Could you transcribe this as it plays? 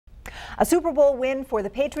A Super Bowl win for the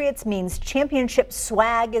Patriots means championship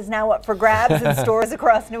swag is now up for grabs in stores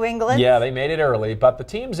across New England. Yeah, they made it early, but the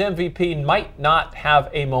team's MVP might not have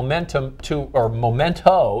a memento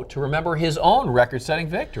to remember his own record-setting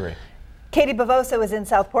victory. Katie Bavoso is in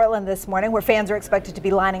South Portland this morning, where fans are expected to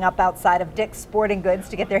be lining up outside of Dick's Sporting Goods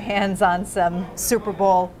to get their hands on some Super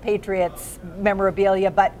Bowl Patriots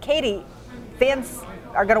memorabilia. But Katie, fans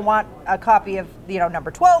are going to want a copy of,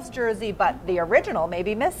 number 12's jersey, but the original may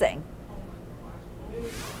be missing.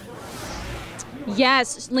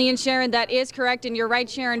 Yes, Lee and Sharon, that is correct. And you're right,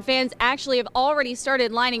 Sharon. Fans actually have already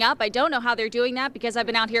started lining up. I don't know how they're doing that because I've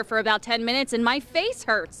been out here for about 10 minutes and my face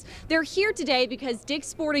hurts. They're here today because Dick's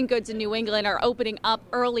Sporting Goods in New England are opening up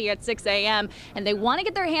early at 6 a.m. and they want to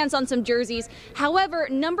get their hands on some jerseys. However,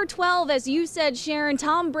 number 12, as you said, Sharon,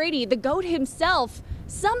 Tom Brady, the GOAT himself,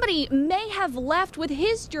 somebody may have left with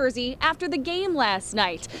his jersey after the game last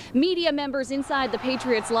night. Media members inside the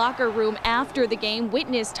Patriots locker room after the game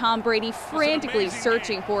witnessed Tom Brady frantically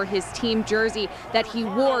searching for his team jersey that he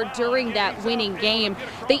wore during that winning game.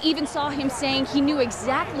 They even saw him saying he knew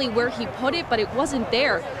exactly where he put it, but it wasn't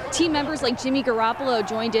there. Team members like Jimmy Garoppolo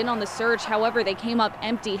joined in on the search. However, they came up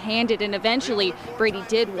empty-handed, and eventually Brady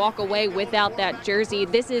did walk away without that jersey.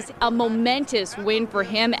 This is a momentous win for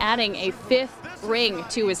him, adding a 5th ring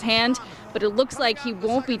to his hand, but it looks like he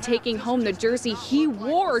won't be taking home the jersey he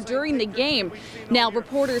wore during the game. Now,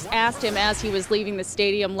 reporters asked him as he was leaving the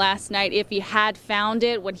stadium last night if he had found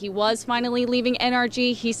it when he was finally leaving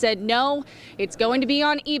NRG. He said, no, it's going to be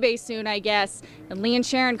on eBay soon, I guess. And Lee and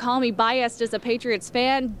Sharon, call me biased as a Patriots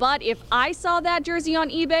fan, but if I saw that jersey on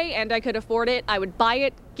eBay and I could afford it, I would buy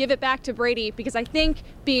it, give it back to Brady, because I think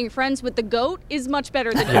being friends with the GOAT is much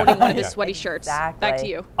better than owning one of his sweaty shirts. Exactly. Back to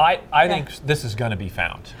you. I think this is going to be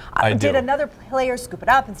found. I do. Did another player scoop it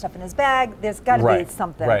up and stuff in his bag? There's got to be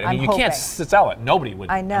something. Right. I mean, you can't sell it. Nobody would.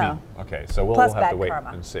 I know. Okay, so we'll Plus have to wait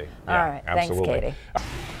karma. and see. All right. Absolutely. Thanks, Katie.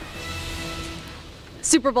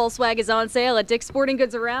 Super Bowl swag is on sale at Dick's Sporting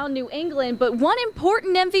Goods around New England, but one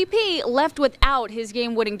important MVP left without his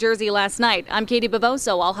game-winning jersey last night. I'm Katie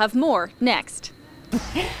Bavoso. I'll have more next. All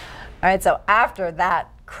right, so after that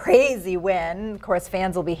crazy win, of course,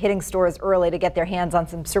 fans will be hitting stores early to get their hands on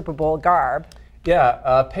some Super Bowl garb.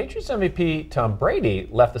 Yeah, Patriots MVP Tom Brady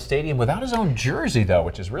left the stadium without his own jersey, though,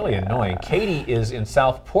 which is really annoying. Katie is in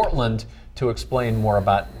South Portland to explain more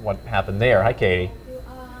about what happened there. Hi, Katie.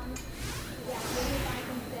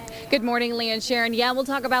 Good morning, Lee and Sharon. Yeah, we'll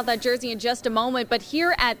talk about that jersey in just a moment, but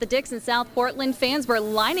here at the Dick's in South Portland, fans were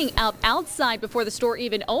lining up outside before the store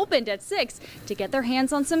even opened at 6 to get their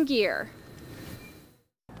hands on some gear.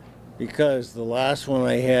 Because the last one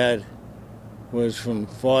I had was from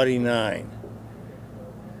 49.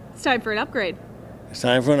 It's time for an upgrade. It's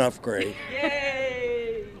time for an upgrade.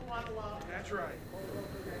 Yay! That's right.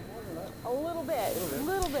 A little bit.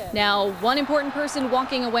 Now, one important person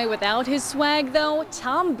walking away without his swag, though,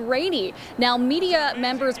 Tom Brady. Now, media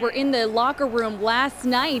members were in the locker room last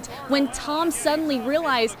night when Tom suddenly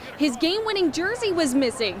realized his game-winning jersey was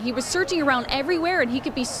missing. He was searching around everywhere, and he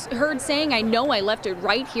could be heard saying, I know I left it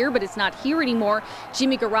right here, but it's not here anymore.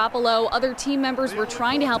 Jimmy Garoppolo, other team members were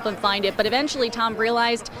trying to help him find it, but eventually Tom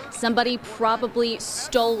realized somebody probably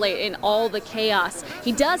stole it in all the chaos.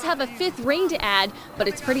 He does have a 5th ring to add, but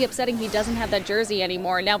it's pretty upsetting he doesn't have that jersey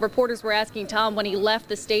anymore. Now, reporters were asking Tom when he left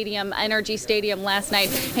the stadium, NRG Stadium last night,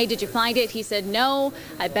 hey, did you find it? He said, no,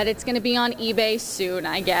 I bet it's going to be on eBay soon,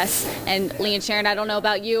 I guess. And Lee and Sharon, I don't know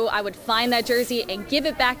about you, I would find that jersey and give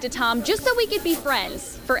it back to Tom just so we could be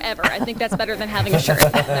friends forever. I think that's better than having a shirt.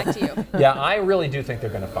 Back to you. Yeah, I really do think they're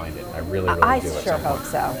going to find it. I really do. I sure hope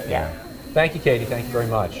so. Yeah. Thank you, Katie. Thank you very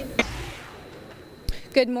much.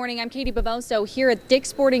 Good morning. I'm Katie Bavoso here at Dick's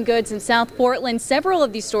Sporting Goods in South Portland. Several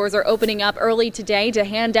of these stores are opening up early today to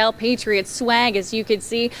hand out Patriots swag. As you can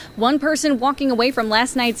see, one person walking away from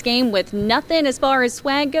last night's game with nothing as far as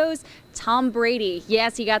swag goes. Tom Brady.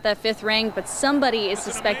 Yes, he got that 5th ring, but somebody is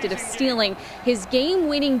suspected of stealing his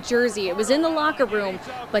game-winning jersey. It was in the locker room,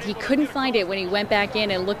 but he couldn't find it when he went back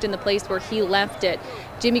in and looked in the place where he left it.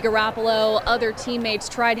 Jimmy Garoppolo, other teammates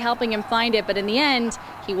tried helping him find it, but in the end,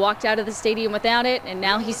 he walked out of the stadium without it, and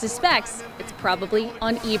now he suspects it's probably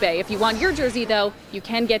on eBay. If you want your jersey, though, you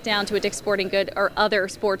can get down to a Dick's Sporting Goods or other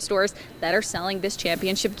sports stores that are selling this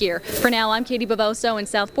championship gear. For now, I'm Katie Bavoso in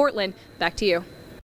South Portland. Back to you.